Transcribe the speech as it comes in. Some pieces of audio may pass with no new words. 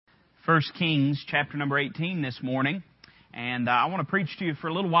1 Kings chapter number 18 this morning. And I want to preach to you for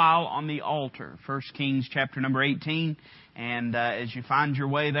a little while on the altar. 1 Kings chapter number 18. And as you find your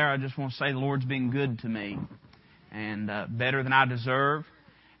way there, I just want to say the Lord's been good to me. And better than I deserve.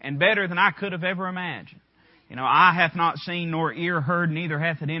 And better than I could have ever imagined. You know, eye hath not seen nor ear heard, neither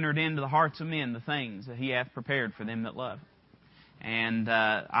hath it entered into the hearts of men the things that He hath prepared for them that love Him. And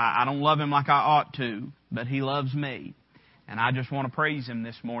I don't love Him like I ought to, but He loves me. And I just want to praise Him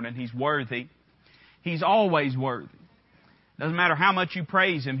this morning. He's worthy. He's always worthy. Doesn't matter how much you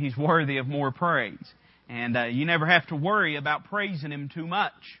praise Him, He's worthy of more praise. And you never have to worry about praising Him too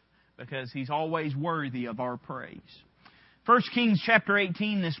much, because He's always worthy of our praise. 1 Kings chapter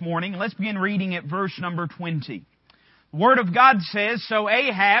 18 this morning. Let's begin reading at verse number 20. The Word of God says, So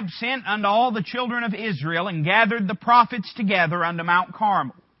Ahab sent unto all the children of Israel, and gathered the prophets together unto Mount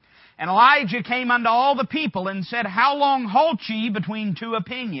Carmel. And Elijah came unto all the people, and said, How long halt ye between two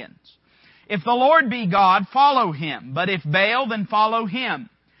opinions? If the Lord be God, follow Him. But if Baal, then follow him.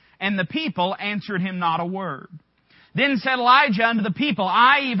 And the people answered him not a word. Then said Elijah unto the people,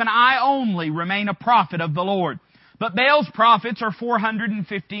 I, even I only, remain a prophet of the Lord. But Baal's prophets are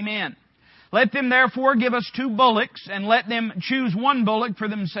 450 men. Let them therefore give us 2 bullocks, and let them choose 1 bullock for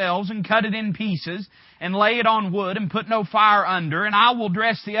themselves, and cut it in pieces, and lay it on wood, and put no fire under. And I will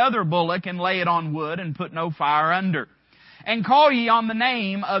dress the other bullock, and lay it on wood, and put no fire under. And call ye on the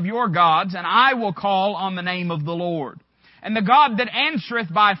name of your gods, and I will call on the name of the Lord. And the God that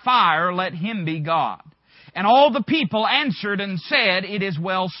answereth by fire, let Him be God. And all the people answered and said, It is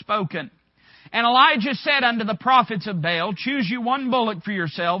well spoken. And Elijah said unto the prophets of Baal, Choose you 1 bullock for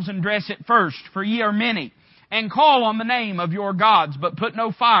yourselves, and dress it first, for ye are many. And call on the name of your gods, but put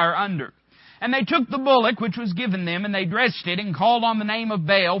no fire under. And they took the bullock which was given them, and they dressed it, and called on the name of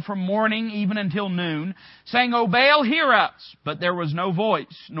Baal from morning even until noon, saying, O Baal, hear us. But there was no voice,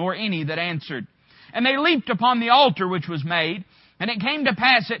 nor any that answered. And they leaped upon the altar which was made. And it came to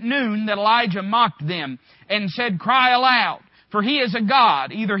pass at noon that Elijah mocked them, and said, Cry aloud. For he is a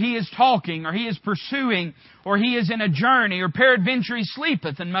God. Either he is talking, or he is pursuing, or he is in a journey, or peradventure he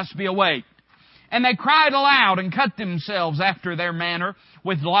sleepeth and must be awake. And they cried aloud, and cut themselves after their manner,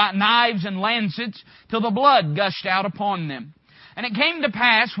 with knives and lancets, till the blood gushed out upon them. And it came to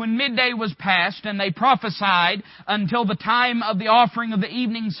pass, when midday was past, and they prophesied until the time of the offering of the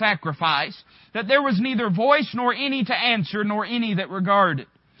evening sacrifice, that there was neither voice nor any to answer, nor any that regarded.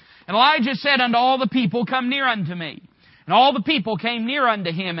 And Elijah said unto all the people, Come near unto me. And all the people came near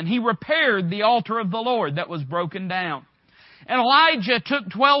unto him, and he repaired the altar of the Lord that was broken down. And Elijah took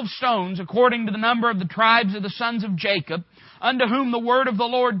 12 stones, according to the number of the tribes of the sons of Jacob, unto whom the word of the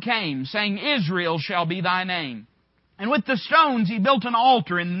Lord came, saying, Israel shall be thy name. And with the stones he built an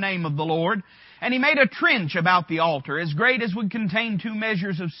altar in the name of the Lord, and he made a trench about the altar, as great as would contain 2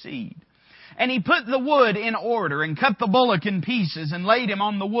 measures of seed. And he put the wood in order, and cut the bullock in pieces, and laid him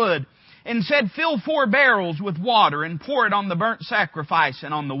on the wood, and said, Fill 4 barrels with water, and pour it on the burnt sacrifice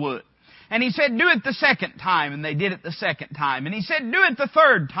and on the wood. And he said, Do it the 2nd time, and they did it the 2nd time. And he said, Do it the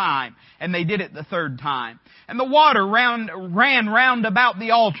 3rd time, and they did it the 3rd time. And the water ran round about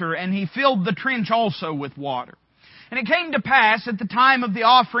the altar, and he filled the trench also with water. And it came to pass at the time of the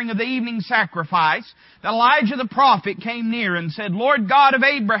offering of the evening sacrifice, that Elijah the prophet came near and said, Lord God of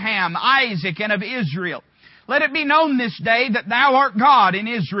Abraham, Isaac, and of Israel, let it be known this day that Thou art God in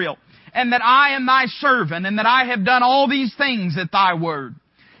Israel, and that I am Thy servant, and that I have done all these things at Thy word.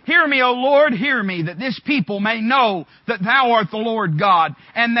 Hear me, O Lord, hear me, that this people may know that Thou art the Lord God,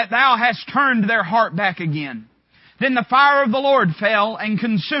 and that Thou hast turned their heart back again. Then the fire of the Lord fell and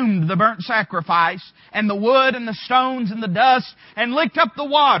consumed the burnt sacrifice, and the wood and the stones and the dust, and licked up the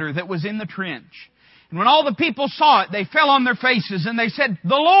water that was in the trench. And when all the people saw it, they fell on their faces, and they said,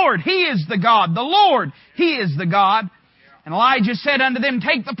 The Lord, He is the God. The Lord, He is the God. And Elijah said unto them,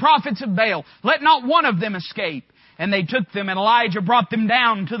 Take the prophets of Baal, let not one of them escape. And they took them, and Elijah brought them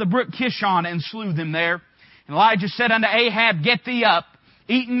down to the brook Kishon, and slew them there. And Elijah said unto Ahab, Get thee up,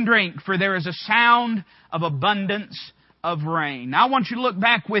 eat and drink, for there is a sound of abundance of rain. Now I want you to look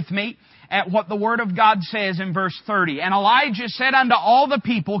back with me at what the Word of God says in verse 30. And Elijah said unto all the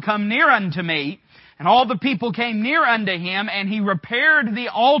people, Come near unto me. And all the people came near unto him, and he repaired the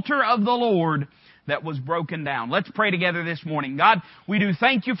altar of the Lord that was broken down. Let's pray together this morning. God, we do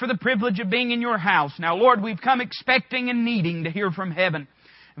thank You for the privilege of being in Your house. Now, Lord, we've come expecting and needing to hear from heaven.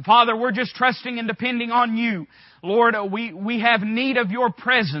 And Father, we're just trusting and depending on You. Lord, we have need of Your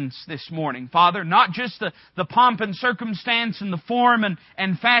presence this morning, Father. Not just the pomp and circumstance and the form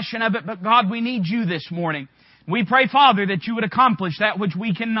and fashion of it, but God, we need You this morning. We pray, Father, that You would accomplish that which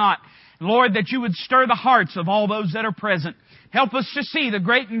we cannot. Lord, that You would stir the hearts of all those that are present. Help us to see the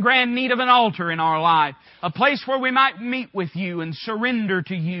great and grand need of an altar in our life. A place where we might meet with You and surrender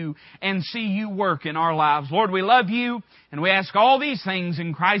to You and see You work in our lives. Lord, we love You and we ask all these things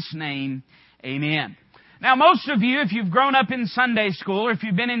in Christ's name. Amen. Now, most of you, if you've grown up in Sunday school or if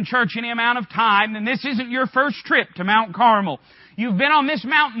you've been in church any amount of time, then this isn't your first trip to Mount Carmel. You've been on this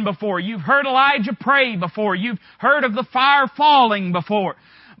mountain before. You've heard Elijah pray before. You've heard of the fire falling before.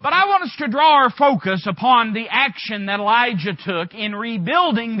 But I want us to draw our focus upon the action that Elijah took in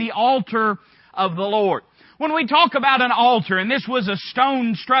rebuilding the altar of the Lord. When we talk about an altar, and this was a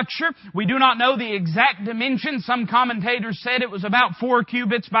stone structure, we do not know the exact dimension. Some commentators said it was about 4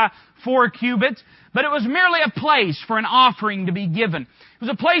 cubits by 4 cubits, but it was merely a place for an offering to be given. It was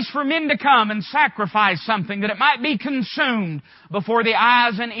a place for men to come and sacrifice something that it might be consumed before the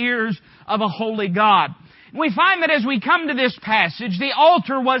eyes and ears of a holy God. We find that as we come to this passage, the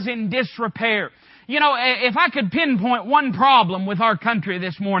altar was in disrepair. You know, if I could pinpoint one problem with our country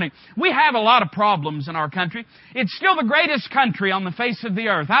this morning, we have a lot of problems in our country. It's still the greatest country on the face of the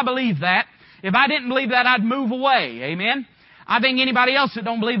earth. I believe that. If I didn't believe that, I'd move away. Amen? I think anybody else that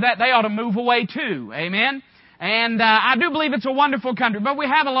don't believe that, they ought to move away too. Amen? And I do believe it's a wonderful country, but we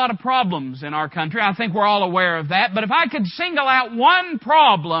have a lot of problems in our country. I think we're all aware of that. But if I could single out one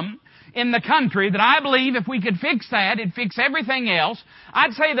problem in the country that I believe if we could fix that, it'd fix everything else,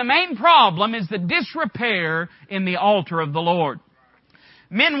 I'd say the main problem is the disrepair in the altar of the Lord.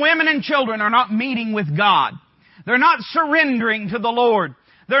 Men, women, and children are not meeting with God. They're not surrendering to the Lord.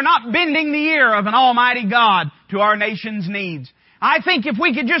 They're not bending the ear of an almighty God to our nation's needs. I think if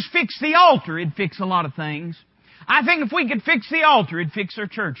we could just fix the altar, it'd fix a lot of things. I think if we could fix the altar, it'd fix our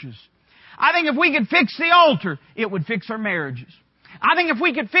churches. I think if we could fix the altar, it would fix our marriages. I think if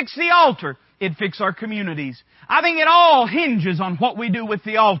we could fix the altar, it'd fix our communities. I think it all hinges on what we do with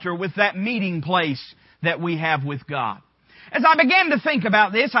the altar, with that meeting place that we have with God. As I began to think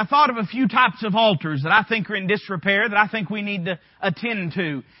about this, I thought of a few types of altars that I think are in disrepair, that I think we need to attend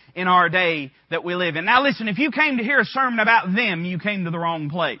to in our day that we live in. Now listen, if you came to hear a sermon about them, you came to the wrong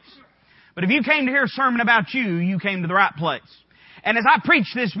place. But if you came to hear a sermon about you, you came to the right place. And as I preach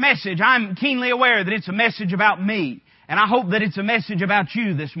this message, I'm keenly aware that it's a message about me. And I hope that it's a message about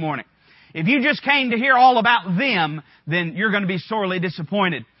you this morning. If you just came to hear all about them, then you're going to be sorely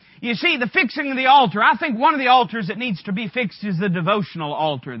disappointed. You see, the fixing of the altar, I think one of the altars that needs to be fixed is the devotional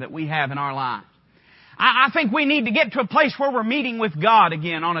altar that we have in our lives. I think we need to get to a place where we're meeting with God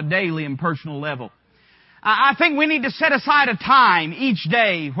again on a daily and personal level. I think we need to set aside a time each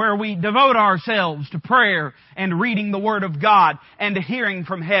day where we devote ourselves to prayer and reading the Word of God and to hearing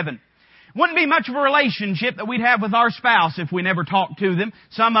from heaven. Wouldn't be much of a relationship that we'd have with our spouse if we never talked to them.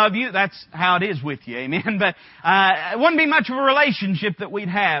 Some of you, that's how it is with you, amen. But it wouldn't be much of a relationship that we'd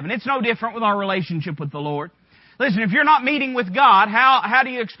have. And it's no different with our relationship with the Lord. Listen, if you're not meeting with God, how do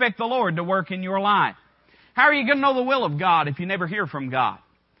you expect the Lord to work in your life? How are you going to know the will of God if you never hear from God?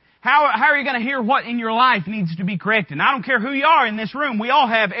 How are you going to hear what in your life needs to be corrected? And I don't care who you are in this room. We all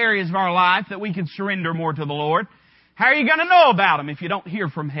have areas of our life that we could surrender more to the Lord. How are you going to know about them if you don't hear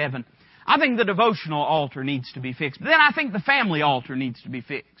from heaven? I think the devotional altar needs to be fixed. But then I think the family altar needs to be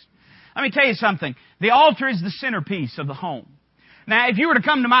fixed. Let me tell you something. The altar is the centerpiece of the home. Now, if you were to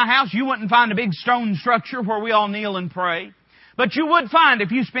come to my house, you wouldn't find a big stone structure where we all kneel and pray. But you would find, if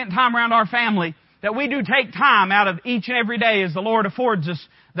you spent time around our family, that we do take time out of each and every day as the Lord affords us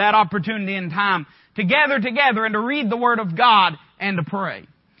that opportunity and time to gather together and to read the Word of God and to pray.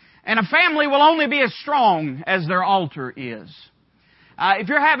 And a family will only be as strong as their altar is. If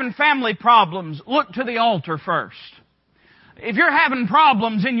you're having family problems, look to the altar first. If you're having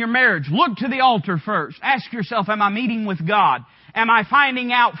problems in your marriage, look to the altar first. Ask yourself, am I meeting with God? Am I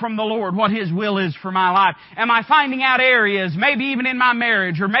finding out from the Lord what His will is for my life? Am I finding out areas, maybe even in my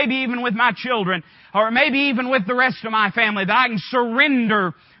marriage, or maybe even with my children, or maybe even with the rest of my family, that I can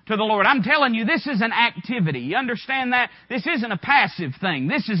surrender to the Lord? I'm telling you, this is an activity. You understand that? This isn't a passive thing.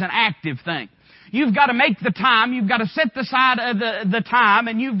 This is an active thing. You've got to make the time, you've got to set aside the time,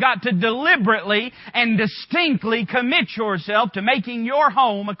 and you've got to deliberately and distinctly commit yourself to making your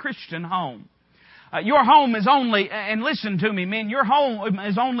home a Christian home. Your home is only, and listen to me, men, your home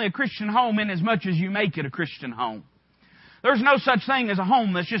is only a Christian home in as much as you make it a Christian home. There's no such thing as a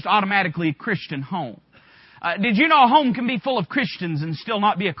home that's just automatically a Christian home. Did you know a home can be full of Christians and still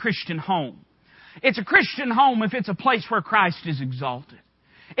not be a Christian home? It's a Christian home if it's a place where Christ is exalted.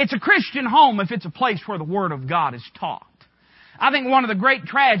 It's a Christian home if it's a place where the Word of God is taught. I think one of the great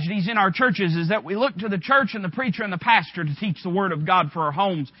tragedies in our churches is that we look to the church and the preacher and the pastor to teach the Word of God for our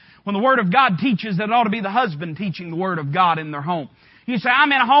homes, when the Word of God teaches that it ought to be the husband teaching the Word of God in their home. You say,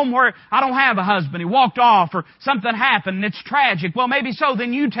 I'm in a home where I don't have a husband. He walked off or something happened and it's tragic. Well, maybe so.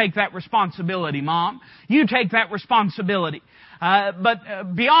 Then you take that responsibility, Mom. You take that responsibility.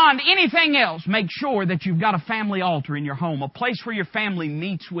 But beyond anything else, make sure that you've got a family altar in your home, a place where your family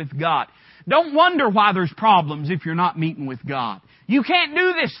meets with God. Don't wonder why there's problems if you're not meeting with God. You can't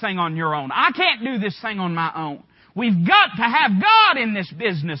do this thing on your own. I can't do this thing on my own. We've got to have God in this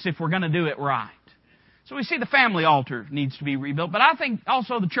business if we're going to do it right. So we see the family altar needs to be rebuilt, but I think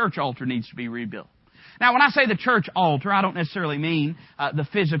also the church altar needs to be rebuilt. Now, when I say the church altar, I don't necessarily mean the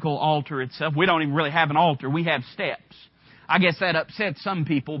physical altar itself. We don't even really have an altar. We have steps. I guess that upsets some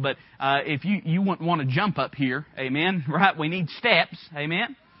people, but if you wouldn't want to jump up here, amen, right? We need steps,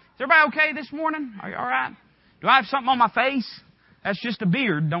 amen. Is everybody okay this morning? Are you all right? Do I have something on my face? That's just a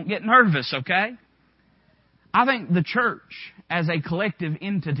beard. Don't get nervous, okay? I think the church, as a collective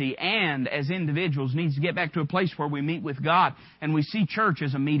entity and as individuals, needs to get back to a place where we meet with God and we see church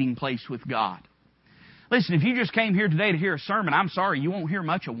as a meeting place with God. Listen, if you just came here today to hear a sermon, I'm sorry, you won't hear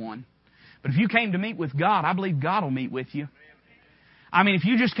much of one. But if you came to meet with God, I believe God will meet with you. I mean, if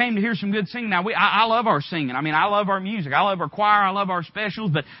you just came to hear some good singing, now I love our singing. I mean, I love our music. I love our choir. I love our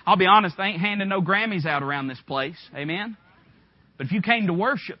specials. But I'll be honest, they ain't handing no Grammys out around this place. Amen? But if you came to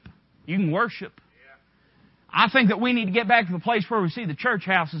worship, you can worship. I think that we need to get back to the place where we see the church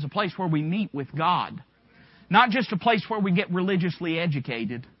house as a place where we meet with God. Not just a place where we get religiously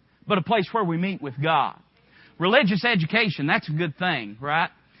educated, but a place where we meet with God. Religious education, that's a good thing, right?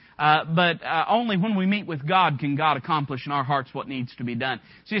 But only when we meet with God can God accomplish in our hearts what needs to be done.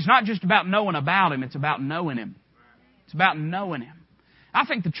 See, it's not just about knowing about Him, it's about knowing Him. It's about knowing Him. I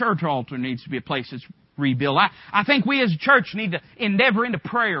think the church altar needs to be a place that's rebuilt. I think we as a church need to endeavor into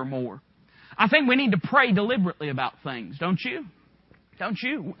prayer more. I think we need to pray deliberately about things, don't you? Don't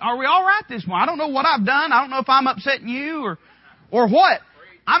you? Are we all right this morning? I don't know what I've done. I don't know if I'm upsetting you or what.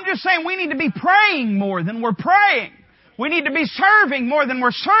 I'm just saying we need to be praying more than we're praying. We need to be serving more than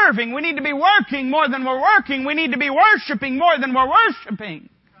we're serving. We need to be working more than we're working. We need to be worshiping more than we're worshiping.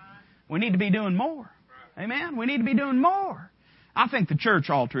 We need to be doing more. Amen? We need to be doing more. I think the church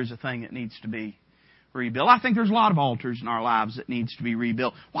altar is a thing that needs to be rebuilt. I think there's a lot of altars in our lives that needs to be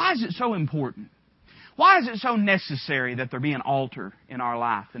rebuilt. Why is it so important? Why is it so necessary that there be an altar in our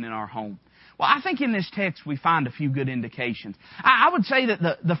life and in our home? Well, I think in this text we find a few good indications. I would say that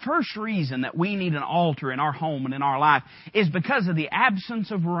the first reason that we need an altar in our home and in our life is because of the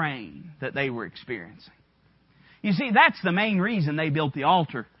absence of rain that they were experiencing. You see, that's the main reason they built the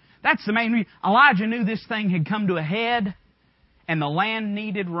altar. That's the main reason. Elijah knew this thing had come to a head and the land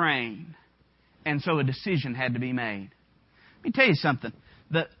needed rain. And so a decision had to be made. Let me tell you something.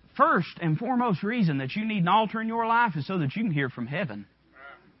 The first and foremost reason that you need an altar in your life is so that you can hear from heaven.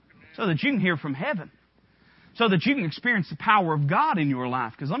 So that you can hear from heaven. So that you can experience the power of God in your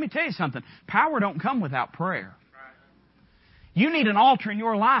life. Because let me tell you something. Power don't come without prayer. You need an altar in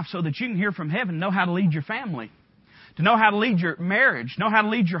your life so that you can hear from heaven, know how to lead your family. To know how to lead your marriage, know how to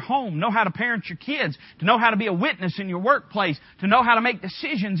lead your home, know how to parent your kids, to know how to be a witness in your workplace, to know how to make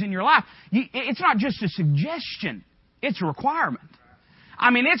decisions in your life. It's not just a suggestion. It's a requirement.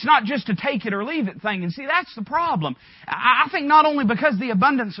 I mean, it's not just a take it or leave it thing. And see, that's the problem. I think not only because of the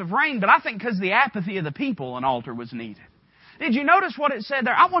abundance of rain, but I think because of the apathy of the people, an altar was needed. Did you notice what it said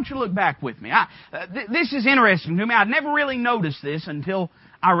there? I want you to look back with me. This is interesting to me. I'd never really noticed this until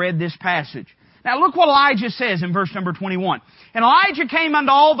I read this passage. Now look what Elijah says in verse number 21. And Elijah came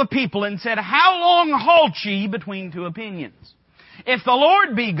unto all the people and said, How long halt ye between two opinions? If the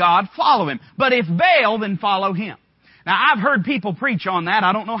Lord be God, follow Him. But if Baal, then follow him. Now I've heard people preach on that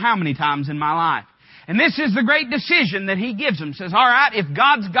I don't know how many times in my life. And this is the great decision that he gives them. Says, all right, if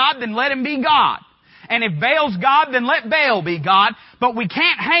God's God, then let Him be God. And if Baal's God, then let Baal be God. But we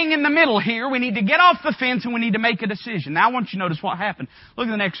can't hang in the middle here. We need to get off the fence and we need to make a decision. Now I want you to notice what happened. Look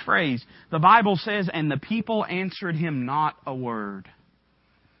at the next phrase. The Bible says, and the people answered him not a word.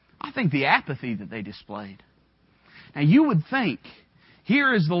 I think the apathy that they displayed. Now you would think,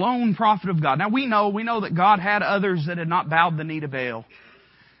 here is the lone prophet of God. Now we know that God had others that had not bowed the knee to Baal.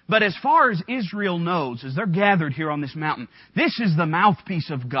 But as far as Israel knows, as they're gathered here on this mountain, this is the mouthpiece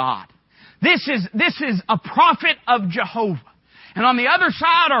of God. This is a prophet of Jehovah. And on the other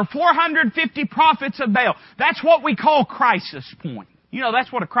side are 450 prophets of Baal. That's what we call crisis point. You know,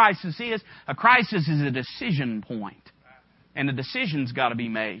 that's what a crisis is. A crisis is a decision point. And a decision's got to be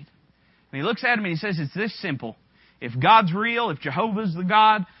made. And he looks at him and he says, it's this simple. If God's real, if Jehovah's the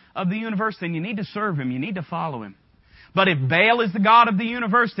God of the universe, then you need to serve Him. You need to follow Him. But if Baal is the God of the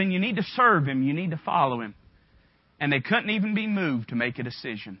universe, then you need to serve Him. You need to follow Him. And they couldn't even be moved to make a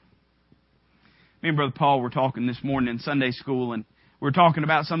decision. Me and Brother Paul were talking this morning in Sunday school, and We're talking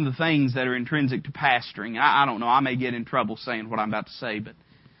about some of the things that are intrinsic to pastoring. I don't know, I may get in trouble saying what I'm about to say, but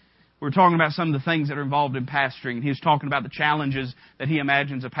we're talking about some of the things that are involved in pastoring. And he was talking about the challenges that he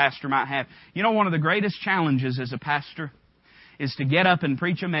imagines a pastor might have. You know, one of the greatest challenges as a pastor is to get up and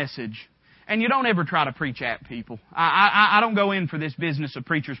preach a message. And you don't ever try to preach at people. I don't go in for this business of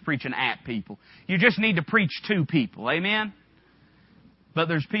preachers preaching at people. You just need to preach to people. Amen? But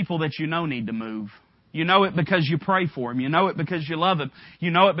there's people that you know need to move. You know it because you pray for them. You know it because you love them.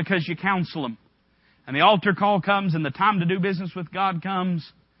 You know it because you counsel them. And the altar call comes and the time to do business with God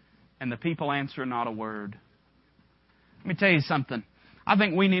comes and the people answer not a word. Let me tell you something. I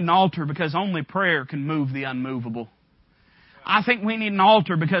think we need an altar because only prayer can move the unmovable. I think we need an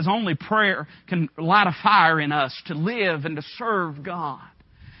altar because only prayer can light a fire in us to live and to serve God.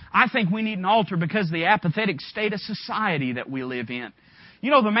 I think we need an altar because of the apathetic state of society that we live in. You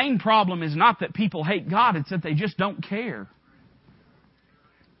know, the main problem is not that people hate God, it's that they just don't care.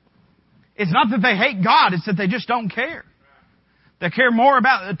 It's not that they hate God, it's that they just don't care. They care more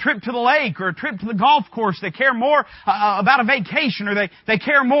about a trip to the lake or a trip to the golf course. They care more about a vacation, or they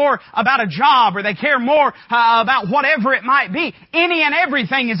care more about a job, or they care more about whatever it might be. Any and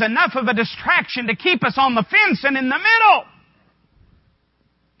everything is enough of a distraction to keep us on the fence and in the middle.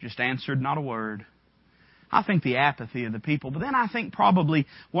 Just answered not a word. I think the apathy of the people. But then I think probably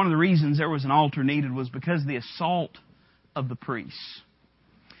one of the reasons there was an altar needed was because of the assault of the priests.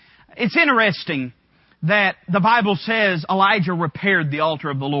 It's interesting that the Bible says Elijah repaired the altar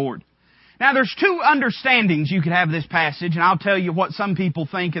of the Lord. Now there's two understandings you could have of this passage, and I'll tell you what some people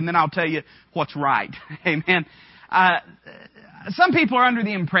think, and then I'll tell you what's right. Amen. Some people are under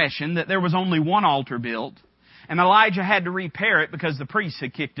the impression that there was only one altar built, and Elijah had to repair it because the priests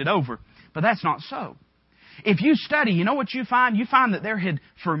had kicked it over. But that's not so. If you study, you know what you find? You find that there had,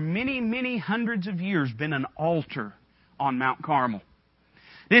 for many, many hundreds of years, been an altar on Mount Carmel.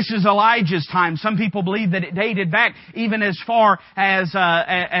 This is Elijah's time. Some people believe that it dated back even as far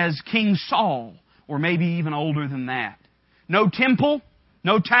as King Saul, or maybe even older than that. No temple,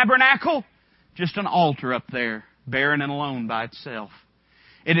 no tabernacle, just an altar up there, barren and alone by itself.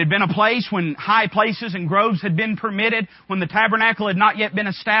 It had been a place when high places and groves had been permitted, when the tabernacle had not yet been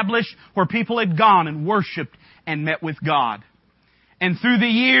established, where people had gone and worshipped and met with God. And through the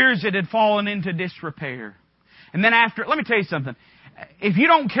years, it had fallen into disrepair. And then let me tell you something. If you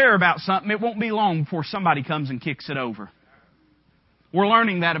don't care about something, it won't be long before somebody comes and kicks it over. We're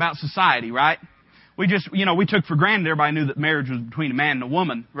learning that about society, right? We took for granted everybody knew that marriage was between a man and a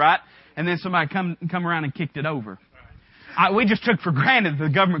woman, right? And then somebody come around and kicked it over. We just took for granted that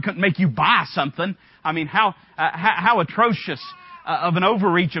the government couldn't make you buy something. I mean, how atrocious of an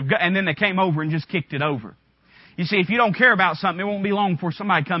overreach of God. And then they came over and just kicked it over. You see, if you don't care about something, it won't be long before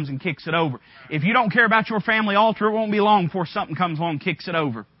somebody comes and kicks it over. If you don't care about your family altar, it won't be long before something comes along and kicks it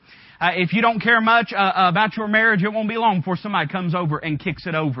over. If you don't care much about your marriage, it won't be long before somebody comes over and kicks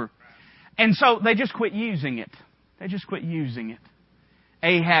it over. And so they just quit using it. They just quit using it.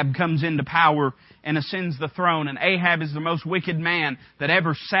 Ahab comes into power and ascends the throne. And Ahab is the most wicked man that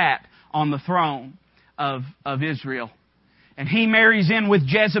ever sat on the throne of Israel. And he marries in with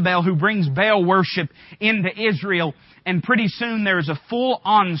Jezebel, who brings Baal worship into Israel. And pretty soon there is a full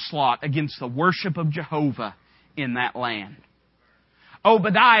onslaught against the worship of Jehovah in that land.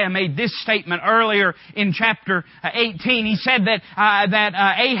 Obadiah made this statement earlier in chapter 18. He said that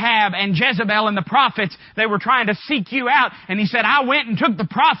Ahab and Jezebel and the prophets, they were trying to seek you out. And he said, I went and took the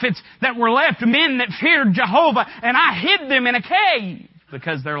prophets that were left, men that feared Jehovah, and I hid them in a cave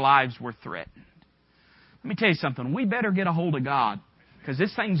because their lives were threatened. Let me tell you something. We better get a hold of God, because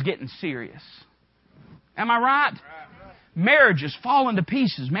this thing's getting serious. Am I right? Marriages falling to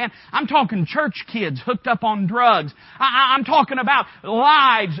pieces, man. I'm talking church kids hooked up on drugs. I'm talking about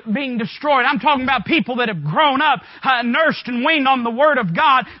lives being destroyed. I'm talking about people that have grown up, nursed and weaned on the Word of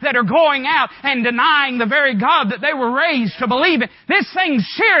God, that are going out and denying the very God that they were raised to believe in. This thing's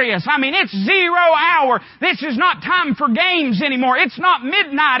serious. I mean, it's 0 hour. This is not time for games anymore. It's not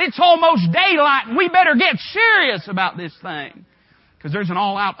midnight. It's almost daylight. And we better get serious about this thing, because there's an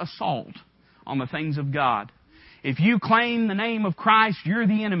all-out assault on the things of God. If you claim the name of Christ, you're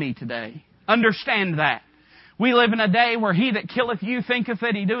the enemy today. Understand that. We live in a day where he that killeth you thinketh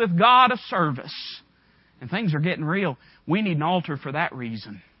that he doeth God a service. And things are getting real. We need an altar for that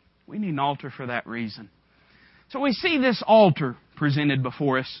reason. We need an altar for that reason. So we see this altar presented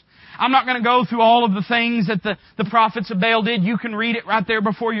before us. I'm not going to go through all of the things that the prophets of Baal did. You can read it right there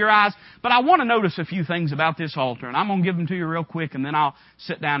before your eyes. But I want to notice a few things about this altar. And I'm going to give them to you real quick, and then I'll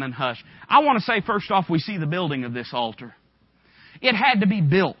sit down and hush. I want to say, first off, we see the building of this altar. It had to be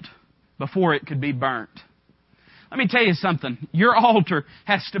built before it could be burnt. Let me tell you something. Your altar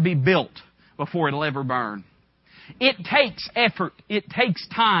has to be built before it'll ever burn. It takes effort. It takes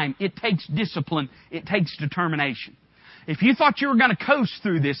time. It takes discipline. It takes determination. If you thought you were going to coast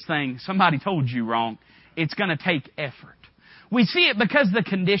through this thing, somebody told you wrong. It's going to take effort. We see it because of the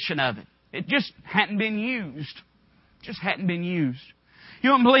condition of it. It just hadn't been used. Just hadn't been used. You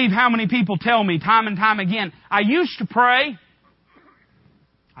won't believe how many people tell me time and time again, I used to pray.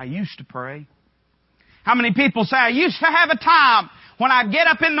 I used to pray. How many people say, I used to have a time when I'd get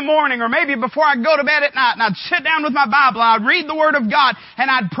up in the morning or maybe before I'd go to bed at night and I'd sit down with my Bible, I'd read the Word of God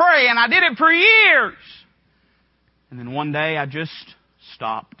and I'd pray, and I did it for years. And then one day I just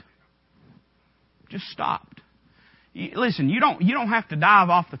stopped. Just stopped. Listen, you don't have to dive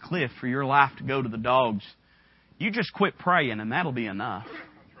off the cliff for your life to go to the dogs. You just quit praying and that'll be enough.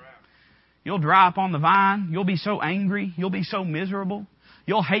 You'll dry up on the vine. You'll be so angry. You'll be so miserable.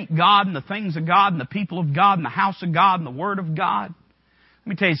 You'll hate God and the things of God and the people of God and the house of God and the Word of God. Let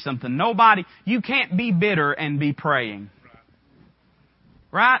me tell you something. You can't be bitter and be praying.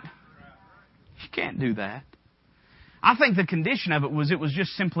 Right? You can't do that. I think the condition of it was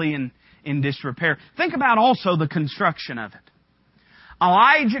just simply in disrepair. Think about also the construction of it.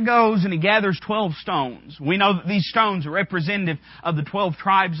 Elijah goes and he gathers 12 stones. We know that these stones are representative of the 12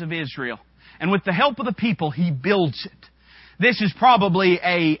 tribes of Israel. And with the help of the people, he builds it. This is probably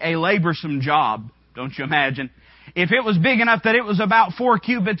a laborsome job, don't you imagine? If it was big enough that it was about 4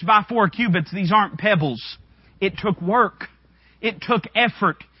 cubits by 4 cubits, these aren't pebbles. It took work. It took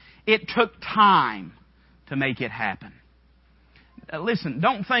effort. It took time to make it happen. Listen,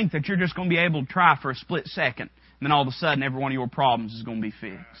 don't think that you're just going to be able to try for a split second and then all of a sudden every one of your problems is going to be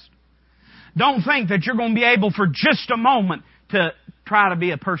fixed. Don't think that you're going to be able for just a moment to try to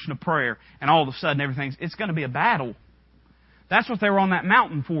be a person of prayer and all of a sudden it's going to be a battle. That's what they were on that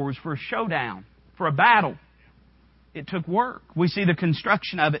mountain for, was for a showdown, for a battle. It took work. We see the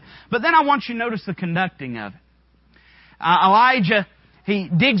construction of it. But then I want you to notice the conducting of it. Elijah, he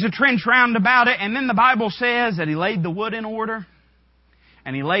digs a trench round about it, and then the Bible says that he laid the wood in order,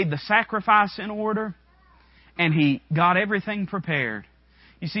 and he laid the sacrifice in order, and he got everything prepared.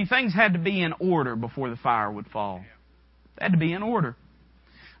 You see, things had to be in order before the fire would fall. They had to be in order.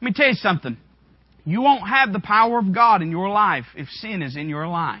 Let me tell you something. You won't have the power of God in your life if sin is in your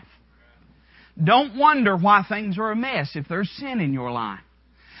life. Don't wonder why things are a mess if there's sin in your life.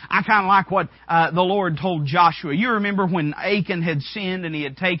 I kind of like what the Lord told Joshua. You remember when Achan had sinned and he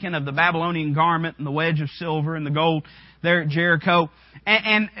had taken of the Babylonian garment and the wedge of silver and the gold there at Jericho.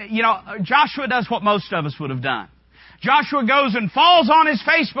 And Joshua does what most of us would have done. Joshua goes and falls on his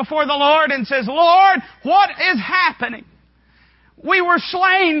face before the Lord and says, Lord, what is happening? We were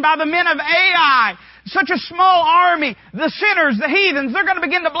slain by the men of Ai. Such a small army. The sinners, the heathens, they're going to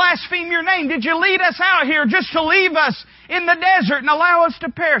begin to blaspheme your name. Did you lead us out here just to leave us in the desert and allow us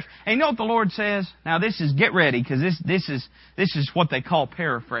to perish? And you know what the Lord says? Now get ready, because this is what they call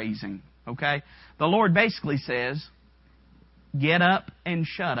paraphrasing. Okay? The Lord basically says, get up and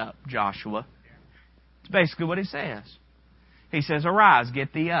shut up, Joshua. It's basically what He says. He says, arise,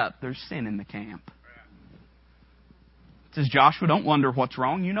 get thee up. There's sin in the camp. It says, Joshua, don't wonder what's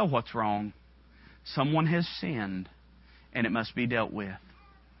wrong. You know what's wrong. Someone has sinned, and it must be dealt with.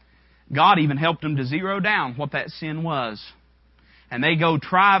 God even helped them to zero down what that sin was. And they go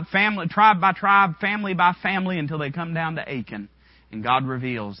tribe by tribe, family by family, until they come down to Achan. And God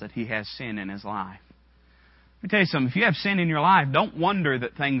reveals that he has sin in his life. Let me tell you something. If you have sin in your life, don't wonder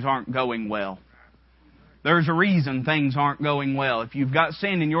that things aren't going well. There's a reason things aren't going well. If you've got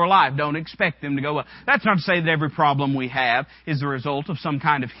sin in your life, don't expect them to go well. That's not to say that every problem we have is the result of some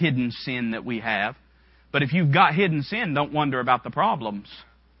kind of hidden sin that we have. But if you've got hidden sin, don't wonder about the problems.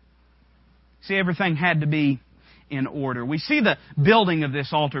 See, everything had to be in order. We see the building of this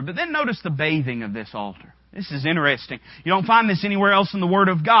altar, but then notice the bathing of this altar. This is interesting. You don't find this anywhere else in the Word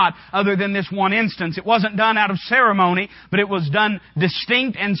of God other than this one instance. It wasn't done out of ceremony, but it was done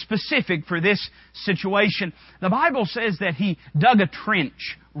distinct and specific for this situation. The Bible says that he dug a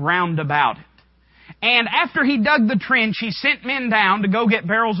trench round about it. And after he dug the trench, he sent men down to go get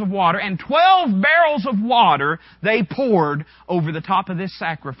barrels of water, and 12 barrels of water they poured over the top of this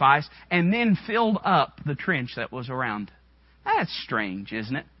sacrifice and then filled up the trench that was around it. That's strange,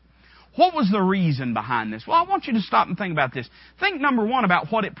 isn't it? What was the reason behind this? Well, I want you to stop and think about this. Think, number one, about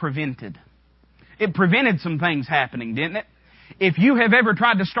what it prevented. It prevented some things happening, didn't it? If you have ever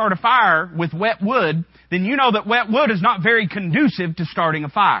tried to start a fire with wet wood, then you know that wet wood is not very conducive to starting a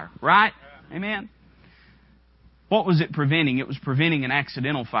fire, right? Yeah. Amen? What was it preventing? It was preventing an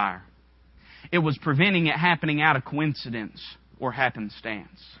accidental fire. It was preventing it happening out of coincidence or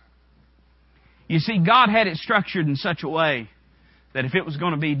happenstance. You see, God had it structured in such a way that if it was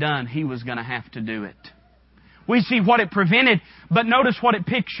going to be done, He was going to have to do it. We see what it prevented, but notice what it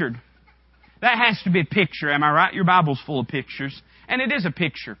pictured. That has to be a picture, am I right? Your Bible's full of pictures. And it is a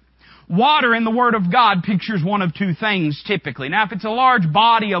picture. Water in the Word of God pictures one of two things typically. Now, if it's a large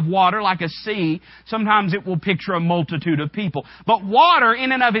body of water, like a sea, sometimes it will picture a multitude of people. But water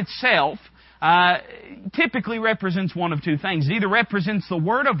in and of itself typically represents one of two things. It either represents the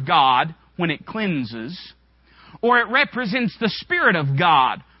Word of God when it cleanses, or it represents the Spirit of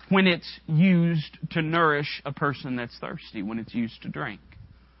God when it's used to nourish a person that's thirsty, when it's used to drink.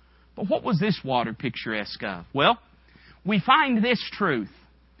 But what was this water picturesque of? Well, we find this truth,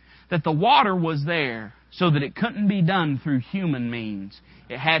 that the water was there so that it couldn't be done through human means.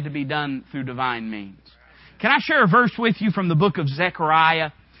 It had to be done through divine means. Can I share a verse with you from the book of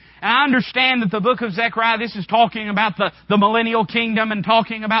Zechariah? And I understand that the book of Zechariah, this is talking about the millennial kingdom and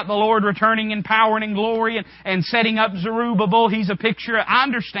talking about the Lord returning in power and in glory and setting up Zerubbabel. He's a picture. I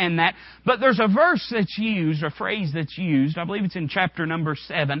understand that. But there's a verse that's used, a phrase that's used, I believe it's in chapter number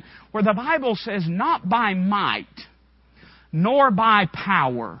 7, where the Bible says, "Not by might, nor by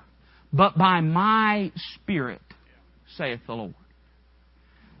power, but by my Spirit, saith the Lord."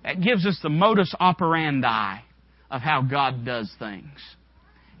 That gives us the modus operandi of how God does things.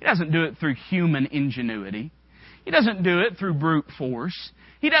 He doesn't do it through human ingenuity. He doesn't do it through brute force.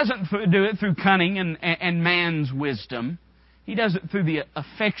 He doesn't do it through cunning and man's wisdom. He does it through the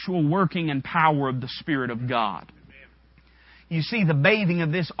effectual working and power of the Spirit of God. You see, the bathing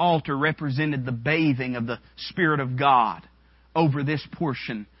of this altar represented the bathing of the Spirit of God over this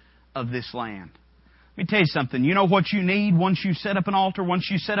portion of this land. Let me tell you something. You know what you need once you set up an altar, once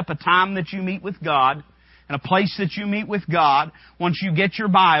you set up a time that you meet with God, and a place that you meet with God, once you get your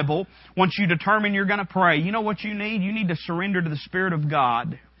Bible, once you determine you're going to pray, you know what you need? You need to surrender to the Spirit of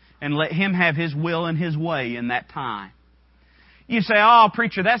God and let Him have His will and His way in that time. You say, "Oh,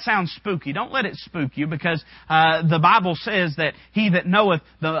 preacher, that sounds spooky." Don't let it spook you, because the Bible says that he that knoweth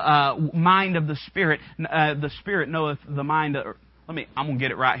the mind of the Spirit knoweth the mind of... I'm going to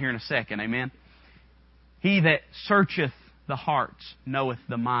get it right here in a second, amen? He that searcheth the hearts knoweth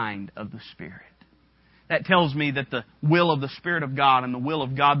the mind of the Spirit. That tells me that the will of the Spirit of God and the will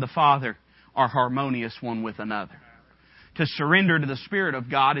of God the Father are harmonious one with another. To surrender to the Spirit of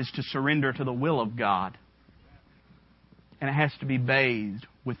God is to surrender to the will of God. And it has to be bathed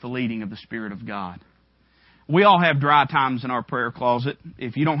with the leading of the Spirit of God. We all have dry times in our prayer closet.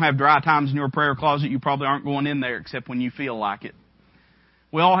 If you don't have dry times in your prayer closet, you probably aren't going in there except when you feel like it.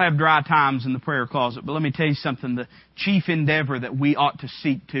 We all have dry times in the prayer closet, but let me tell you something. The chief endeavor that we ought to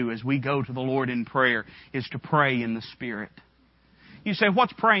seek to as we go to the Lord in prayer is to pray in the Spirit. You say,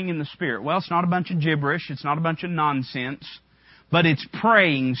 what's praying in the Spirit? Well, it's not a bunch of gibberish. It's not a bunch of nonsense. But it's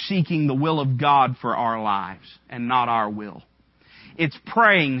praying, seeking the will of God for our lives and not our will. It's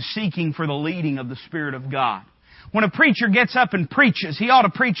praying, seeking for the leading of the Spirit of God. When a preacher gets up and preaches, he ought to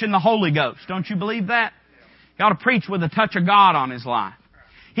preach in the Holy Ghost. Don't you believe that? He ought to preach with a touch of God on his life.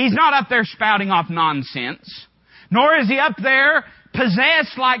 He's not up there spouting off nonsense, nor is he up there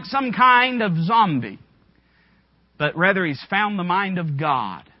possessed like some kind of zombie. But rather he's found the mind of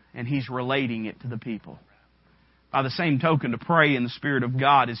God and he's relating it to the people. By the same token, to pray in the Spirit of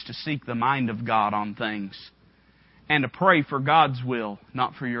God is to seek the mind of God on things. And to pray for God's will,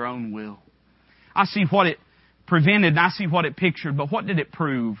 not for your own will. I see what it prevented and I see what it pictured, but what did it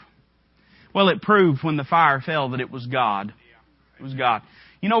prove? Well, it proved when the fire fell that it was God. It was God.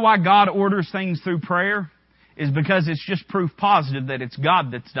 You know why God orders things through prayer? Is because it's just proof positive that it's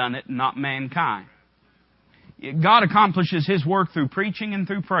God that's done it and not mankind. God accomplishes His work through preaching and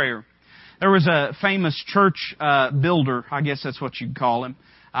through prayer. There was a famous church builder, I guess that's what you'd call him.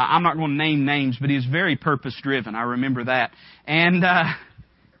 I'm not going to name names, but he was very purpose-driven. I remember that. And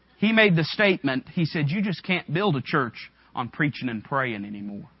he made the statement, he said, you just can't build a church on preaching and praying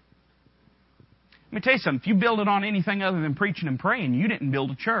anymore. Let me tell you something. If you build it on anything other than preaching and praying, you didn't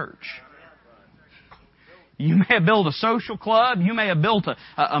build a church. You may have built a social club. You may have built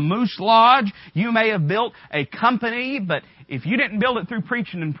a moose lodge. You may have built a company. But if you didn't build it through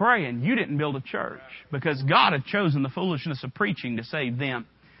preaching and praying, you didn't build a church. Because God had chosen the foolishness of preaching to save them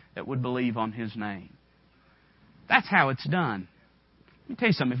that would believe on His name. That's how it's done. Let me tell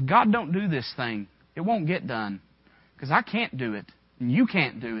you something. If God don't do this thing, it won't get done. Because I can't do it. And you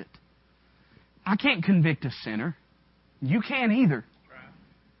can't do it. I can't convict a sinner. You can't either.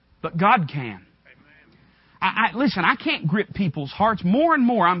 But God can. Listen, I can't grip people's hearts. More and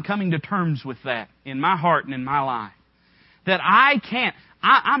more I'm coming to terms with that in my heart and in my life. That I can't.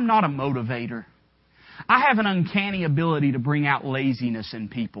 I'm not a motivator. I have an uncanny ability to bring out laziness in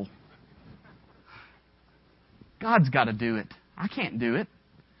people. God's got to do it. I can't do it.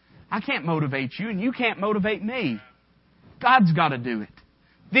 I can't motivate you, and you can't motivate me. God's got to do it.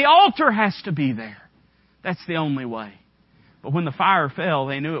 The altar has to be there. That's the only way. But when the fire fell,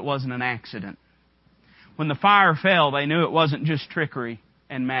 they knew it wasn't an accident. When the fire fell, they knew it wasn't just trickery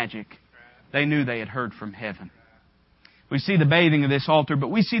and magic. They knew they had heard from heaven. We see the bathing of this altar,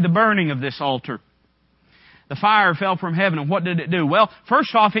 but we see the burning of this altar. The fire fell from heaven, and what did it do? Well,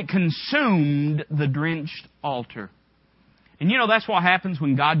 first off, it consumed the drenched altar. And you know, that's what happens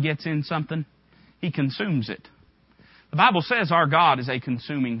when God gets in something. He consumes it. The Bible says our God is a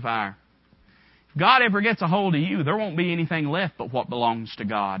consuming fire. If God ever gets a hold of you, there won't be anything left but what belongs to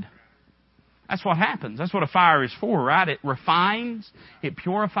God. That's what happens. That's what a fire is for, right? It refines, it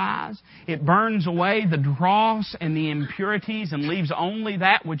purifies, it burns away the dross and the impurities and leaves only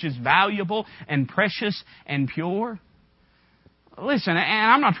that which is valuable and precious and pure. Listen,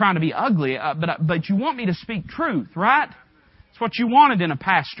 and I'm not trying to be ugly, but you want me to speak truth, right? It's what you wanted in a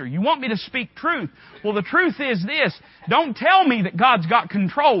pastor. You want me to speak truth. Well, the truth is this. Don't tell me that God's got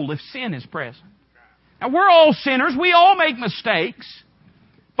control if sin is present. Now, we're all sinners. We all make mistakes.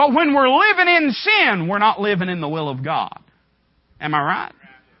 But when we're living in sin, we're not living in the will of God. Am I right?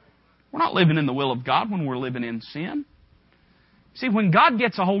 We're not living in the will of God when we're living in sin. See, when God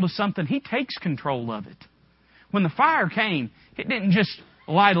gets a hold of something, He takes control of it. When the fire came, it didn't just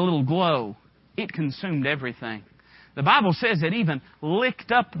light a little glow. It consumed everything. The Bible says it even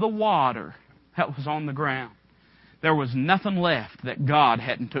licked up the water that was on the ground. There was nothing left that God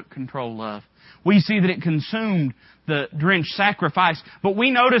hadn't took control of. We see that it consumed the drenched sacrifice, but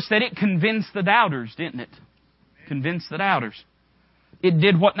we notice that it convinced the doubters, didn't it? Convinced the doubters. It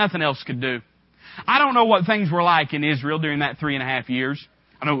did what nothing else could do. I don't know what things were like in Israel during that 3.5 years.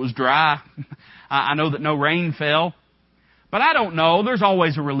 I know it was dry. I know that no rain fell. But I don't know. There's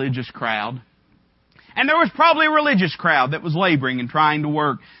always a religious crowd. And there was probably a religious crowd that was laboring and trying to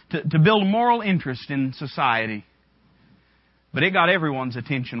work to build moral interest in society. But it got everyone's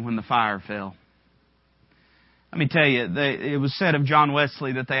attention when the fire fell. Let me tell you, it was said of John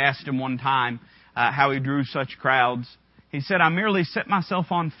Wesley that they asked him one time how he drew such crowds. He said, "I merely set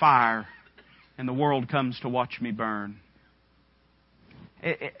myself on fire and the world comes to watch me burn."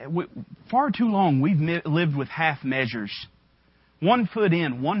 Far too long we've lived with half measures. 1 foot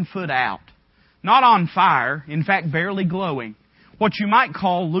in, 1 foot out. Not on fire, in fact barely glowing. What you might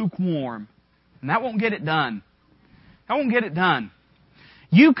call lukewarm. And that won't get it done. That won't get it done.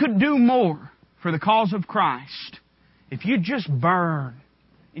 You could do more for the cause of Christ if you just burn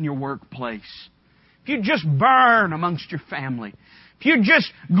in your workplace. If you just burn amongst your family. If you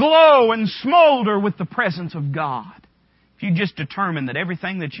just glow and smolder with the presence of God. If you just determine that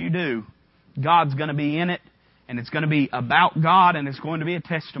everything that you do, God's going to be in it, and it's going to be about God, and it's going to be a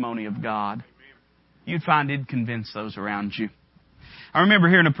testimony of God, you'd find it'd convince those around you. I remember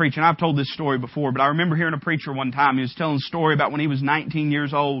hearing a preacher, and I've told this story before, but I remember hearing a preacher one time. He was telling a story about when he was 19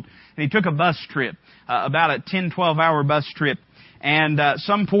 years old, and he took a bus trip, about a 10, 12-hour bus trip, and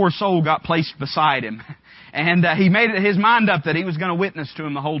some poor soul got placed beside him. And he made his mind up that he was going to witness to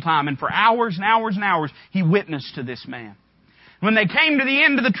him the whole time. And for hours and hours and hours, he witnessed to this man. When they came to the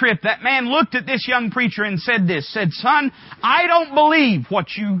end of the trip, that man looked at this young preacher and said, "Son, I don't believe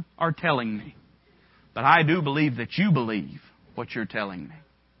what you are telling me. But I do believe that you believe what you're telling me."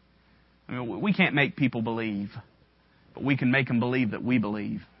 I mean, we can't make people believe, but we can make them believe that we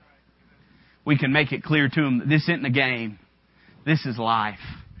believe. We can make it clear to them that this isn't a game. This is life.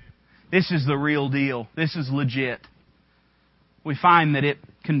 This is the real deal. This is legit. We find that it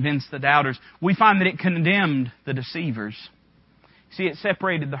convinced the doubters. We find that it condemned the deceivers. See, it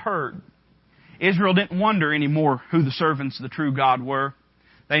separated the herd. Israel didn't wonder anymore who the servants of the true God were.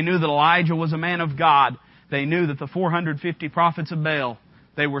 They knew that Elijah was a man of God. They knew that the 450 prophets of Baal,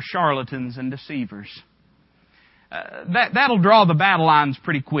 they were charlatans and deceivers. That'll draw the battle lines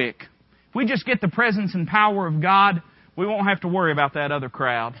pretty quick. If we just get the presence and power of God, we won't have to worry about that other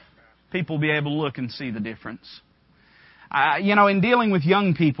crowd. People will be able to look and see the difference. In dealing with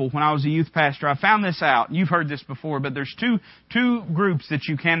young people, when I was a youth pastor, I found this out. You've heard this before, but there's two groups that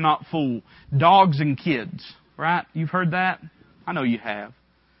you cannot fool. Dogs and kids. Right? You've heard that? I know you have.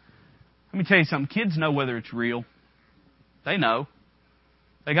 Let me tell you something. Kids know whether it's real. They know.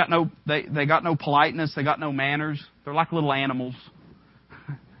 They got no politeness. They got no manners. They're like little animals.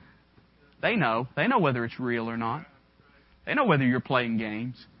 They know. They know whether it's real or not. They know whether you're playing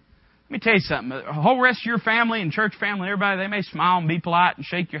games. Let me tell you something. The whole rest of your family and church family, everybody, they may smile and be polite and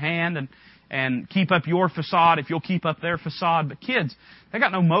shake your hand and keep up your facade if you'll keep up their facade. But kids, they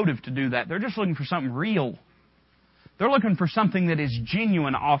got no motive to do that. They're just looking for something real. They're looking for something that is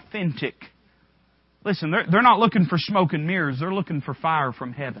genuine, authentic. Listen, they're not looking for smoke and mirrors. They're looking for fire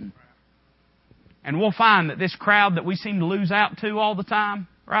from heaven. And we'll find that this crowd that we seem to lose out to all the time,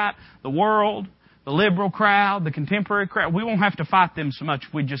 right? The world, the liberal crowd, the contemporary crowd, we won't have to fight them so much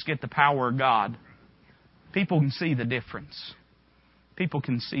if we just get the power of God. People can see the difference. People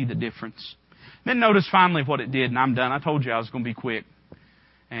can see the difference. Then notice finally what it did, and I'm done. I told you I was going to be quick.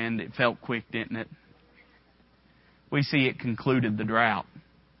 And it felt quick, didn't it? We see it concluded the drought.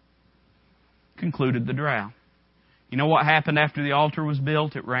 Concluded the drought. You know what happened after the altar was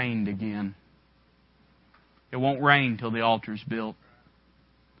built? It rained again. It won't rain till the altar's built.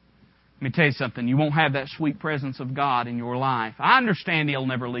 Let me tell you something. You won't have that sweet presence of God in your life. I understand He'll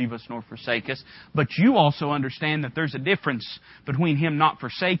never leave us nor forsake us, but you also understand that there's a difference between Him not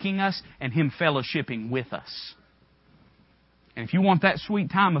forsaking us and Him fellowshipping with us. And if you want that sweet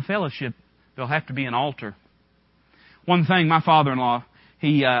time of fellowship, there'll have to be an altar. One thing, my father-in-law,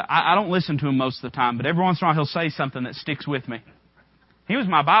 I don't listen to him most of the time, but every once in a while he'll say something that sticks with me. He was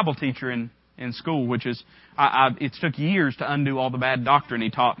my Bible teacher in school, which is, it took years to undo all the bad doctrine he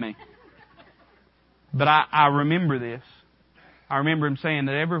taught me. But I remember this. I remember him saying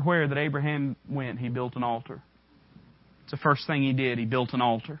that everywhere that Abraham went, he built an altar. It's the first thing he did. He built an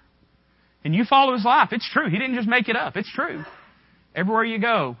altar. And you follow his life. It's true. He didn't just make it up. It's true. Everywhere you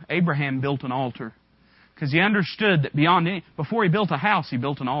go, Abraham built an altar. Because he understood that before he built a house, he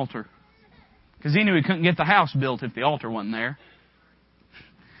built an altar. Because he knew he couldn't get the house built if the altar wasn't there.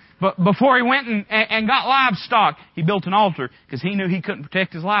 But before he went and got livestock, he built an altar. Because he knew he couldn't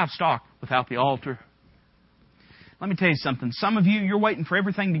protect his livestock without the altar. Let me tell you something. Some of you, you're waiting for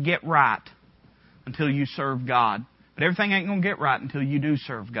everything to get right until you serve God. But everything ain't going to get right until you do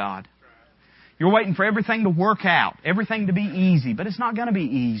serve God. You're waiting for everything to work out, everything to be easy, but it's not going to be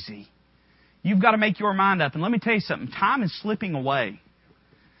easy. You've got to make your mind up. And let me tell you something. Time is slipping away.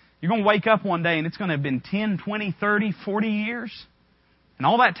 You're going to wake up one day and it's going to have been 10, 20, 30, 40 years. And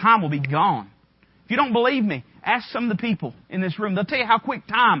all that time will be gone. If you don't believe me, ask some of the people in this room. They'll tell you how quick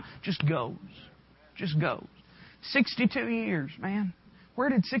time just goes. Just goes. 62 years, man. Where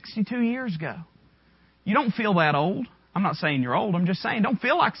did 62 years go? You don't feel that old. I'm not saying you're old. I'm just saying don't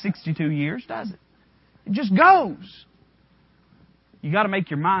feel like 62 years, does it? It just goes. You got to make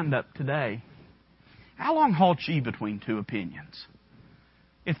your mind up today. How long halt ye between two opinions?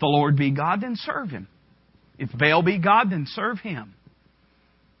 If the Lord be God, then serve Him. If Baal be God, then serve Him.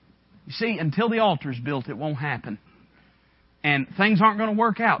 You see, until the altar's built, it won't happen. And things aren't going to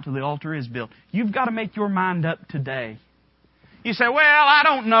work out till the altar is built. You've got to make your mind up today. You say, well, I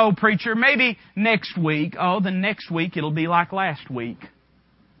don't know, preacher. Maybe next week. Oh, then next week it'll be like last week.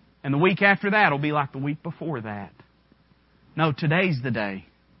 And the week after that will be like the week before that. No, today's the day.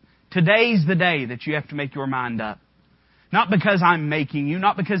 Today's the day that you have to make your mind up. Not because I'm making you,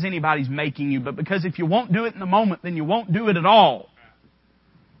 not because anybody's making you, but because if you won't do it in the moment, then you won't do it at all.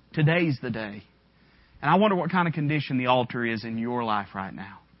 Today's the day. And I wonder what kind of condition the altar is in your life right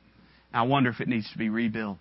now. I wonder if it needs to be rebuilt.